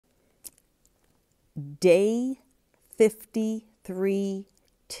Day 53,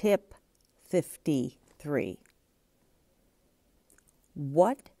 tip 53.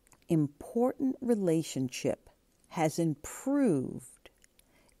 What important relationship has improved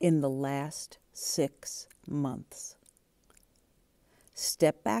in the last 6 months?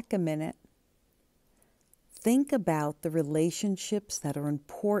 Step back a minute. Think about the relationships that are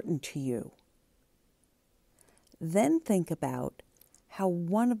important to you. Then think about how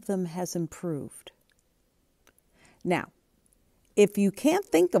one of them has improved. Now, if you can't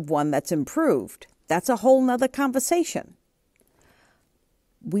think of one that's improved, that's a whole nother conversation.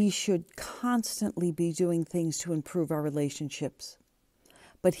 We should constantly be doing things to improve our relationships.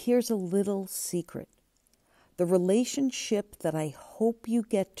 But here's a little secret. The relationship that I hope you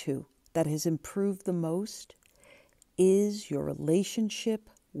get to that has improved the most is your relationship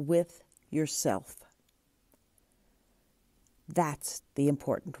with yourself. That's the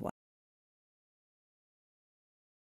important one.